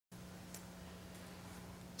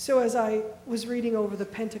So as I was reading over the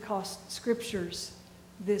Pentecost scriptures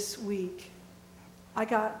this week, I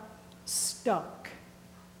got stuck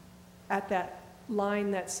at that line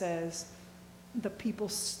that says, the people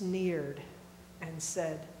sneered and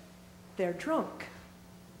said, they're drunk.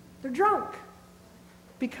 They're drunk.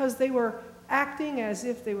 Because they were acting as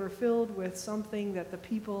if they were filled with something that the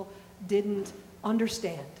people didn't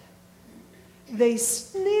understand. They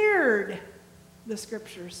sneered, the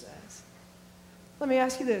scripture says. Let me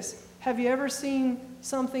ask you this. Have you ever seen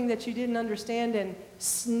something that you didn't understand and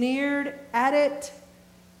sneered at it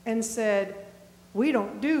and said, we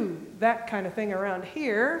don't do that kind of thing around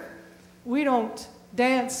here. We don't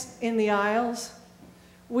dance in the aisles.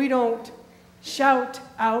 We don't shout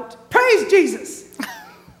out, praise Jesus.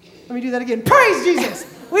 Let me do that again. Praise Jesus.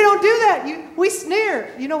 We don't do that. We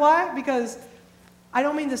sneer. You know why? Because I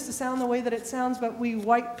don't mean this to sound the way that it sounds, but we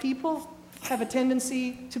white people have a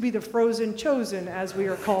tendency to be the frozen chosen, as we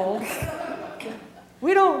are called.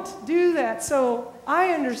 We don't do that. So I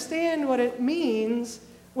understand what it means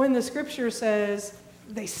when the scripture says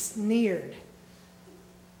they sneered.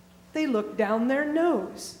 They looked down their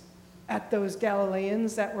nose at those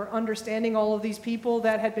Galileans that were understanding all of these people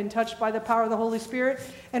that had been touched by the power of the Holy Spirit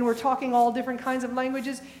and were talking all different kinds of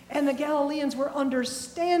languages. And the Galileans were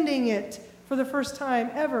understanding it for the first time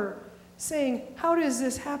ever, saying, how is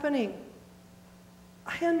this happening?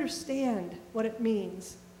 I understand what it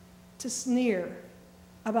means to sneer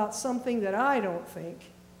about something that I don't think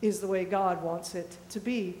is the way God wants it to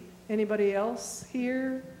be. Anybody else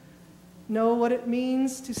here know what it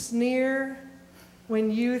means to sneer when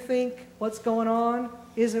you think what's going on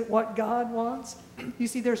isn't what God wants? You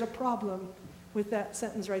see, there's a problem with that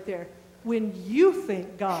sentence right there. When you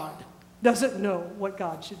think God doesn't know what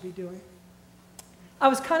God should be doing. I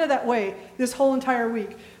was kind of that way this whole entire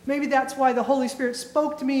week. Maybe that's why the Holy Spirit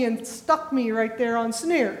spoke to me and stuck me right there on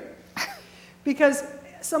sneer. Because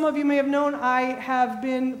some of you may have known I have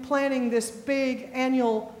been planning this big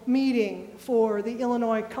annual meeting for the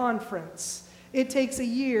Illinois Conference. It takes a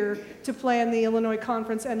year to plan the Illinois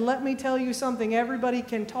Conference, and let me tell you something, everybody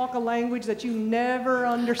can talk a language that you never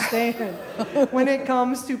understand when it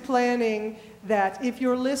comes to planning that. If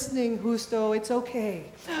you're listening, Justo, it's okay.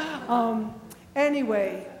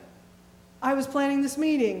 Anyway, I was planning this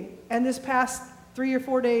meeting, and this past 3 or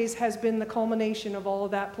 4 days has been the culmination of all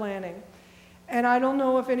of that planning. And I don't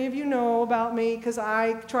know if any of you know about me, because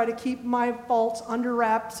I try to keep my faults under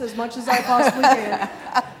wraps as much as I possibly can,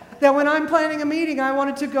 that when I'm planning a meeting, I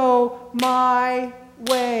want it to go my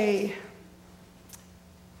way.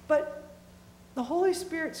 But the Holy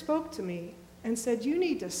Spirit spoke to me and said, you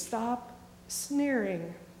need to stop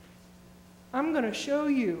sneering. I'm going to show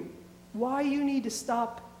you why you need to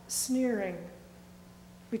stop sneering,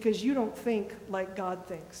 because you don't think like God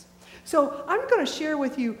thinks. So I'm going to share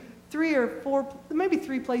with you 3 or 4, maybe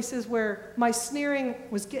 3 places where my sneering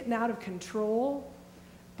was getting out of control,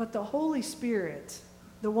 but the Holy Spirit,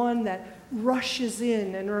 the one that rushes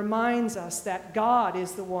in and reminds us that God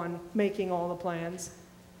is the one making all the plans,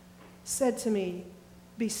 said to me,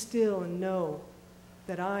 be still and know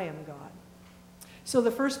that I am God. So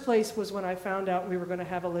the first place was when I found out we were going to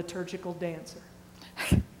have a liturgical dancer.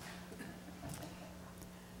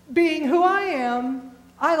 Being who I am,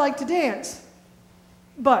 I like to dance.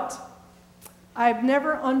 But I've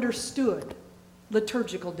never understood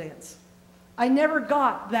liturgical dance. I never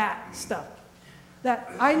got that stuff.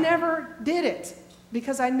 That I never did it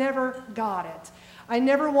because I never got it. I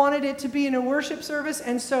never wanted it to be in a worship service,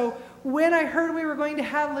 and so when I heard we were going to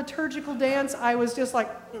have liturgical dance, I was just like,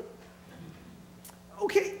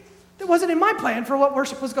 okay, that wasn't in my plan for what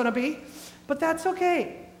worship was going to be, but that's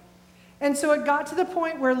okay. And so it got to the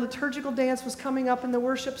point where liturgical dance was coming up in the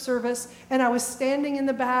worship service, and I was standing in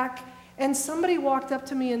the back, and somebody walked up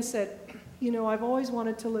to me and said, you know, I've always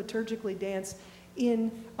wanted to liturgically dance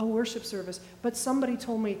in a worship service, but somebody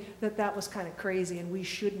told me that that was kind of crazy and we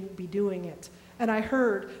shouldn't be doing it. And I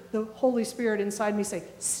heard the Holy Spirit inside me say,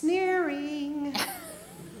 sneering.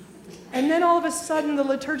 And then all of a sudden, the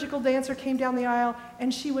liturgical dancer came down the aisle,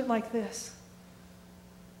 and she went like this.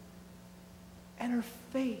 And her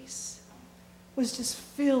face was just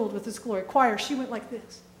filled with this glory. Choir, she went like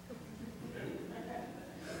this.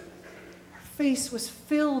 Her face was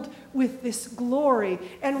filled with this glory.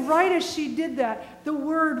 And right as she did that, the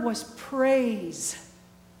word was praise.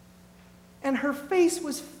 And her face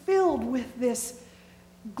was filled with this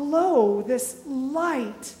glow, this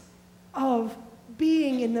light of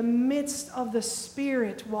being in the midst of the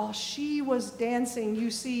Spirit while she was dancing.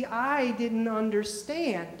 You see, I didn't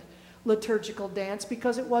understand liturgical dance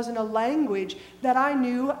because it wasn't a language that I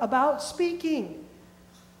knew about speaking.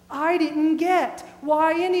 I didn't get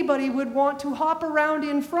why anybody would want to hop around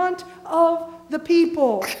in front of the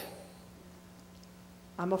people.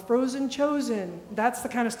 I'm a frozen chosen. That's the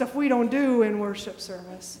kind of stuff we don't do in worship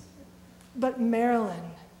service. But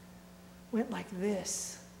Marilyn went like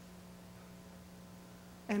this.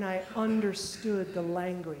 And I understood the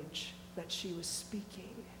language that she was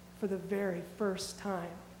speaking for the very first time.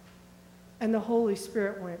 And the Holy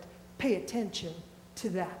Spirit went, pay attention to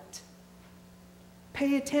that.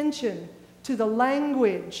 Pay attention to the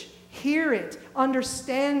language. Hear it.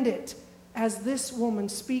 Understand it. As this woman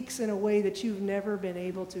speaks in a way that you've never been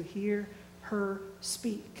able to hear her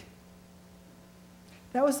speak.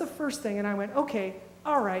 That was the first thing, and I went, okay,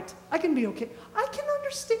 all right, I can be okay. I can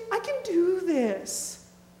understand, I can do this.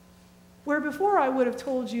 Where before I would have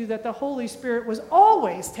told you that the Holy Spirit was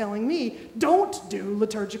always telling me, don't do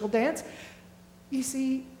liturgical dance. You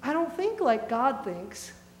see, I don't think like God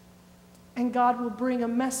thinks. And God will bring a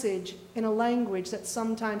message in a language that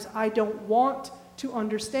sometimes I don't want to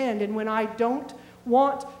understand. And when I don't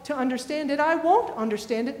want to understand it, I won't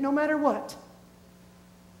understand it no matter what.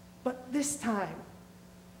 But this time,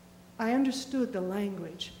 I understood the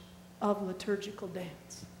language of liturgical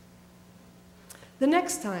dance. The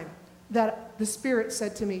next time that the Spirit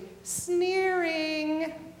said to me,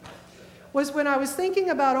 sneering, was when I was thinking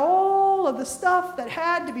about all of the stuff that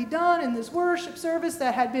had to be done in this worship service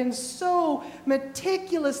that had been so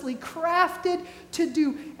meticulously crafted to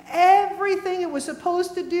do everything it was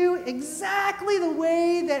supposed to do exactly the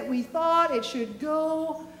way that we thought it should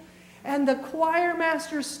go. And the choir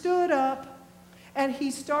master stood up and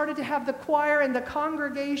he started to have the choir and the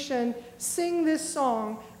congregation sing this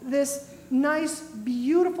song, this nice,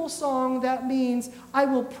 beautiful song that means, I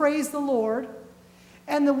will praise the Lord.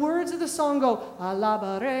 And the words of the song go,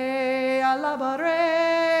 alabare,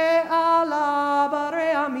 alabare,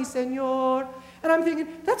 alabare a mi Señor. And I'm thinking,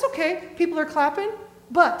 that's okay, people are clapping.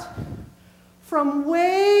 But from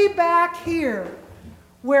way back here,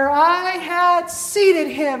 where I had seated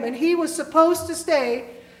him and he was supposed to stay,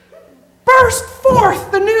 burst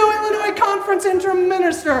forth the new Illinois Conference interim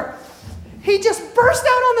minister. He just burst out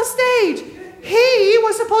on the stage. He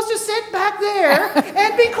was supposed to sit back there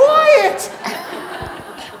and be quiet.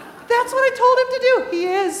 That's what I told him to do. He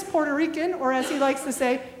is Puerto Rican, or as he likes to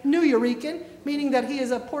say, New Yorican, meaning that he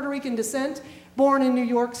is of Puerto Rican descent, born in New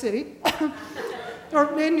York City.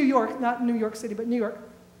 Or in New York, not New York City, but New York.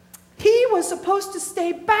 He was supposed to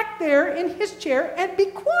stay back there in his chair and be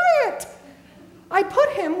quiet. I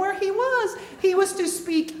put him where he was. He was to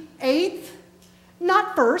speak eighth,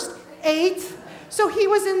 not first, eighth. So he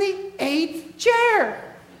was in the eighth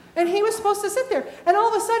chair. And he was supposed to sit there. And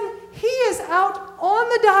all of a sudden, he is out on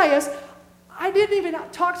the dais. I didn't even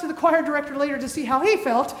talk to the choir director later to see how he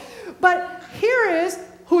felt. But here is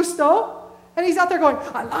Justo. And he's out there going,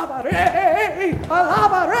 alabare,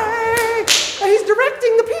 alabare. And he's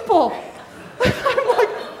directing the people. I'm like,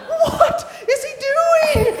 what is he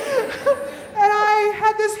doing? And I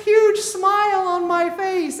had this huge smile on my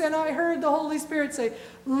face. And I heard the Holy Spirit say,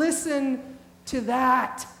 listen to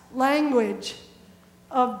that language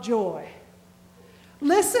of joy.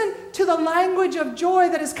 Listen to the language of joy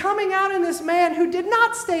that is coming out in this man who did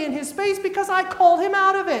not stay in his space because I called him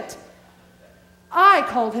out of it. I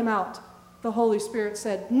called him out. The Holy Spirit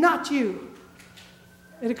said, not you.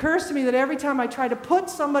 It occurs to me that every time I try to put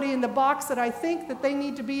somebody in the box that I think that they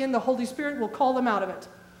need to be in, the Holy Spirit will call them out of it.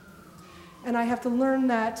 And I have to learn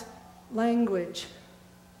that language.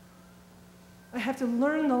 I have to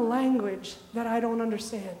learn the language that I don't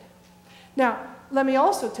understand. Now, let me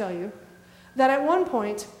also tell you that at one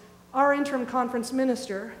point, our interim conference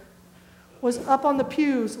minister was up on the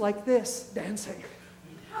pews like this, dancing.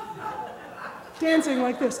 Dancing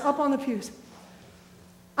like this, up on the pews.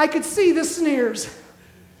 I could see the sneers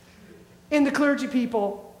in the clergy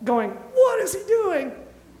people going, what is he doing?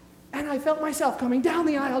 And I felt myself coming down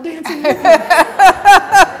the aisle dancing with him.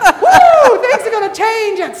 Woo! Things are going to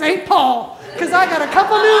change at St. Paul because I got a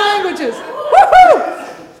couple new languages. Woo-hoo!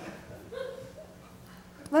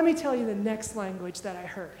 Let me tell you the next language that I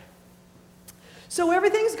heard. So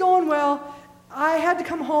everything's going well. I had to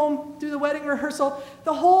come home, do the wedding rehearsal.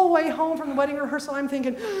 The whole way home from the wedding rehearsal, I'm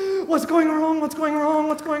thinking, what's going wrong, what's going wrong,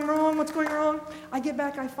 what's going wrong, what's going wrong? I get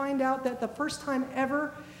back, I find out that the first time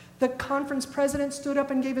ever, the conference president stood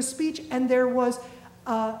up and gave a speech, and there was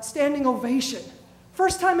a standing ovation.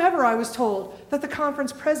 First time ever, I was told, that the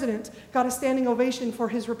conference president got a standing ovation for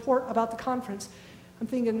his report about the conference. I'm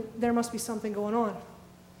thinking, there must be something going on.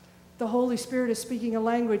 The Holy Spirit is speaking a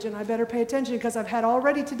language, and I better pay attention because I've had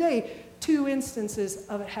already today 2 instances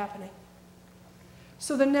of it happening.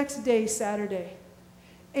 So the next day, Saturday,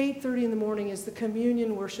 8:30 in the morning is the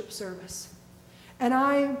communion worship service. And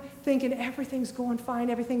I'm thinking everything's going fine,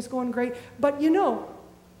 everything's going great. But you know,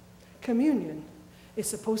 communion is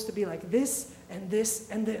supposed to be like this and this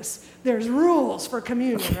and this. There's rules for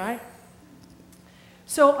communion, right?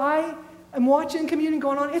 So I am watching communion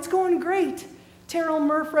going on. It's going great.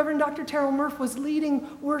 Reverend Dr. Terrell Murph was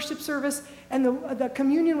leading worship service, and the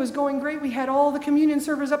communion was going great. We had all the communion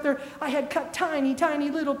servers up there. I had cut tiny, tiny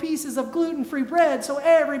little pieces of gluten-free bread so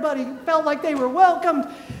everybody felt like they were welcomed.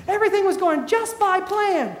 Everything was going just by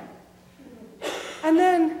plan. And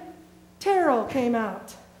then Terrell came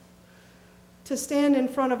out to stand in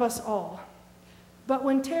front of us all. But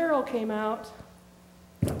when Terrell came out,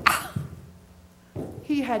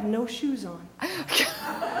 he had no shoes on.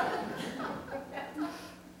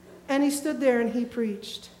 And he stood there and he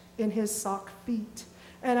preached in his sock feet.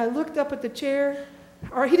 And I looked up at the chair,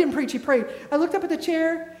 or he didn't preach, he prayed. I looked up at the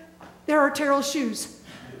chair, there are Terrell's shoes.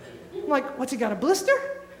 I'm like, what's he got, a blister?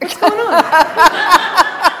 What's going on?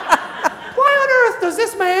 Why on earth does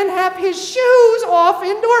this man have his shoes off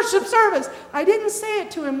in worship service? I didn't say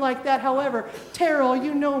it to him like that, however. Terrell,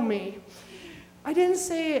 you know me. I didn't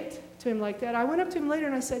say it to him like that. I went up to him later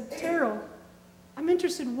and I said, Terrell, I'm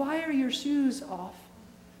interested, why are your shoes off?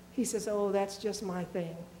 He says, oh, that's just my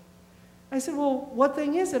thing. I said, well, what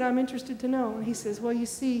thing is it? I'm interested to know. And he says, well, you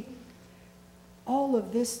see, all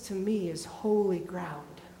of this to me is holy ground.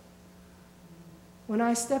 When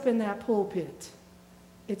I step in that pulpit,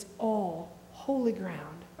 it's all holy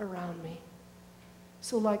ground around me.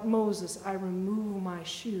 So like Moses, I remove my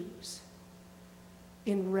shoes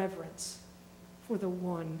in reverence for the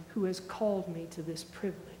one who has called me to this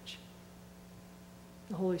privilege.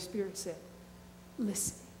 The Holy Spirit said,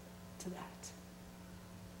 listen to that.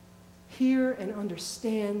 Hear and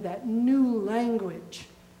understand that new language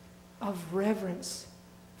of reverence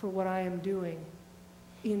for what I am doing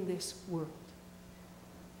in this world.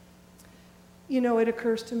 You know, it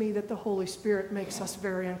occurs to me that the Holy Spirit makes us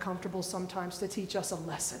very uncomfortable sometimes to teach us a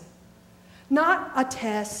lesson. Not a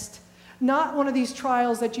test, not one of these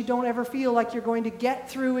trials that you don't ever feel like you're going to get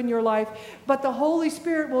through in your life, but the Holy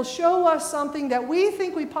Spirit will show us something that we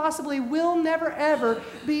think we possibly will never ever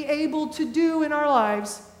be able to do in our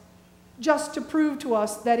lives, just to prove to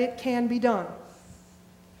us that it can be done.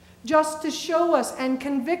 Just to show us and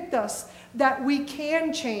convict us that we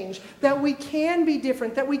can change, that we can be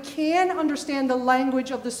different, that we can understand the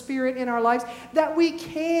language of the Spirit in our lives, that we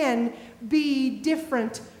can be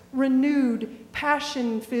different, renewed,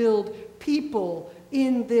 passion-filled people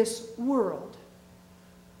in this world.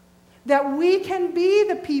 That we can be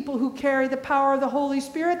the people who carry the power of the Holy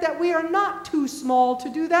Spirit, that we are not too small to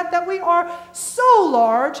do that, that we are so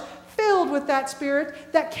large, filled with that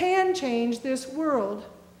Spirit, that can change this world.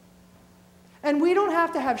 And we don't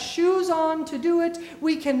have to have shoes on to do it.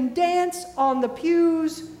 We can dance on the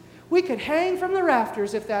pews. We could hang from the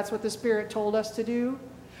rafters if that's what the Spirit told us to do.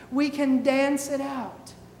 We can dance it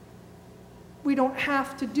out. We don't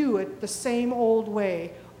have to do it the same old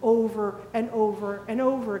way over and over and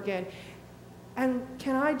over again. And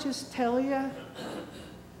can I just tell you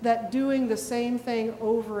that doing the same thing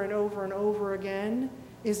over and over and over again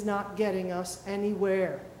is not getting us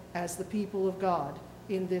anywhere as the people of God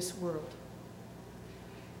in this world.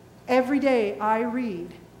 Every day I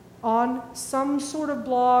read on some sort of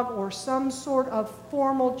blog or some sort of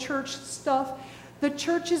formal church stuff, the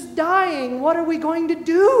church is dying. What are we going to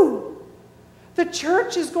do? The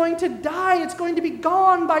church is going to die. It's going to be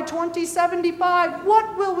gone by 2075.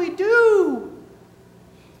 What will we do?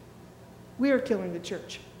 We are killing the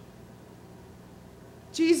church.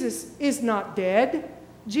 Jesus is not dead.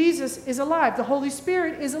 Jesus is alive. The Holy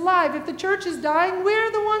Spirit is alive. If the church is dying,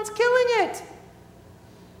 we're the ones killing it.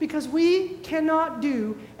 Because we cannot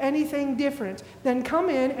do anything different than come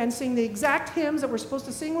in and sing the exact hymns that we're supposed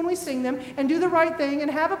to sing when we sing them and do the right thing and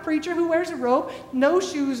have a preacher who wears a robe, no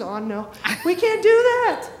shoes on, no. We can't do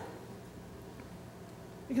that.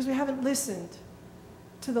 Because we haven't listened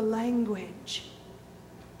to the language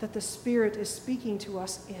that the Spirit is speaking to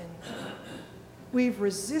us in. We've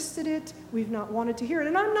resisted it. We've not wanted to hear it.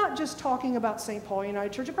 And I'm not just talking about St. Paul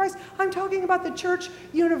United Church of Christ. I'm talking about the church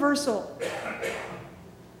universal.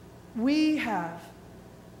 We have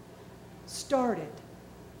started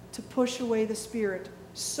to push away the Spirit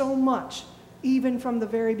so much, even from the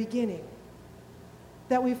very beginning,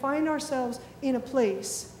 that we find ourselves in a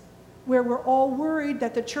place where we're all worried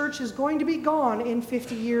that the church is going to be gone in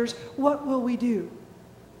 50 years. What will we do?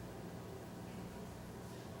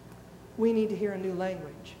 We need to hear a new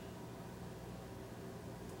language.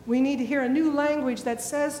 We need to hear a new language that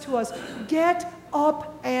says to us, get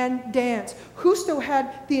up and dance. Justo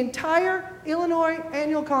had the entire Illinois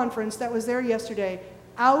annual conference that was there yesterday,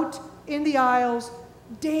 out in the aisles,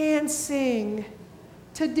 dancing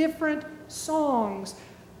to different songs.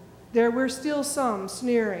 There were still some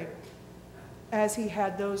sneering, as he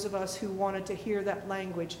had those of us who wanted to hear that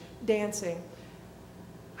language dancing.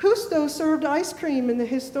 Husto served ice cream in the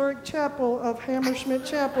historic chapel of Hammersmith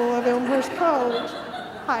Chapel of Elmhurst College.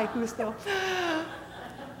 Hi, Husto.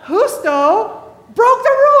 Husto broke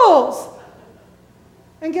the rules.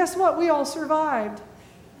 And guess what? We all survived.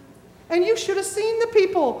 And you should have seen the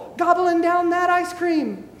people gobbling down that ice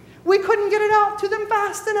cream. We couldn't get it out to them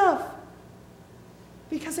fast enough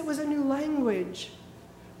because it was a new language.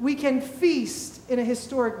 We can feast in a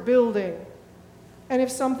historic building. And if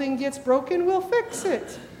something gets broken, we'll fix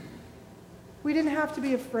it. We didn't have to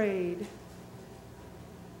be afraid.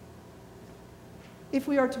 If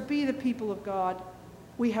we are to be the people of God,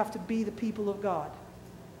 we have to be the people of God.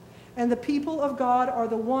 And the people of God are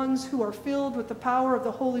the ones who are filled with the power of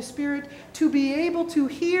the Holy Spirit to be able to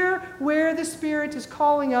hear where the Spirit is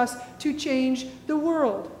calling us to change the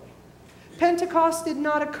world. Pentecost did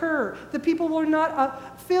not occur. The people were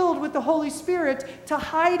not filled with the Holy Spirit to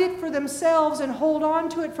hide it for themselves and hold on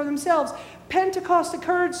to it for themselves. Pentecost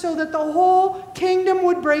occurred so that the whole kingdom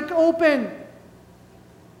would break open,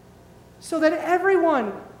 so that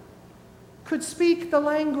everyone could speak the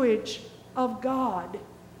language of God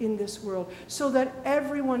in this world, so that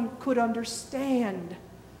everyone could understand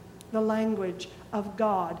the language of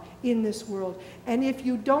God in this world. And if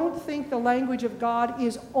you don't think the language of God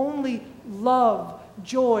is only love,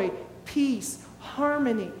 joy, peace,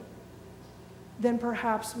 harmony, then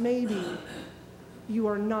perhaps maybe you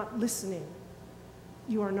are not listening,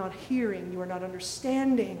 you are not hearing, you are not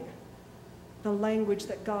understanding the language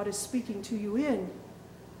that God is speaking to you in.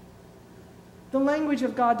 The language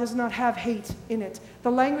of God does not have hate in it.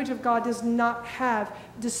 The language of God does not have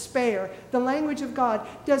despair. The language of God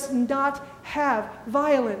does not have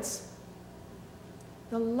violence.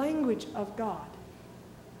 The language of God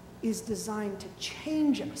is designed to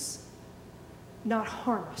change us, not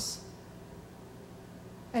harm us.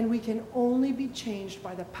 And we can only be changed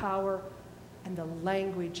by the power and the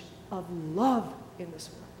language of love in this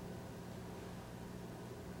world.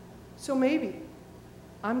 So maybe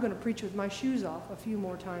I'm going to preach with my shoes off a few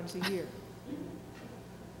more times a year.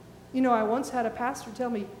 You know, I once had a pastor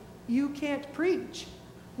tell me, you can't preach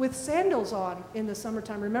with sandals on in the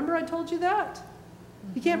summertime. Remember I told you that?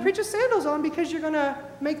 You can't preach with sandals on because you're going to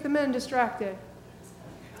make the men distracted.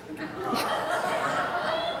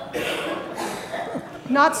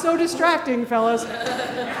 Not so distracting, fellas.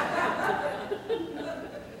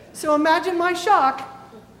 So imagine my shock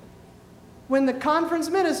when the conference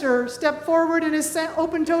minister stepped forward in his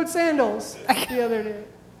open-toed sandals the other day.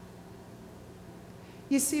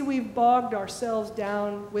 You see, we've bogged ourselves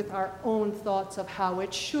down with our own thoughts of how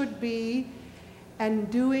it should be,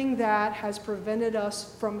 and doing that has prevented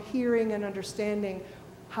us from hearing and understanding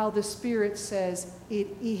how the Spirit says it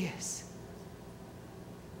is.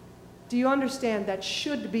 Do you understand that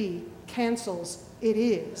should be cancels it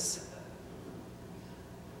is?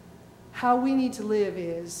 How we need to live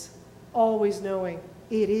is always knowing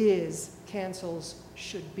it is cancels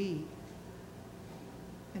should be.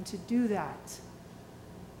 And to do that,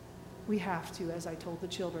 we have to, as I told the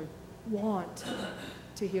children, want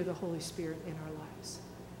to hear the Holy Spirit in our lives.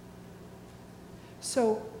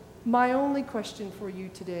 So my only question for you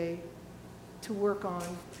today to work on,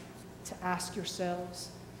 to ask yourselves,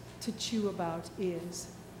 to chew about is,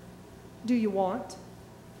 do you want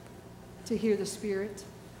to hear the Spirit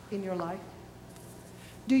in your life?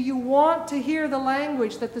 Do you want to hear the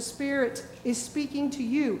language that the Spirit is speaking to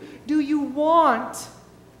you? Do you want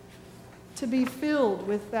to be filled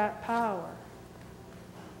with that power?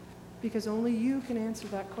 Because only you can answer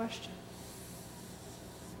that question.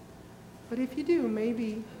 But if you do,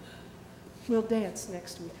 maybe we'll dance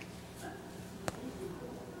next week.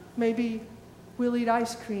 Maybe we'll eat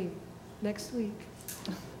ice cream next week.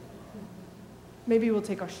 Maybe we'll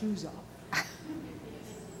take our shoes off.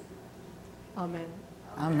 Amen.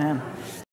 Amen.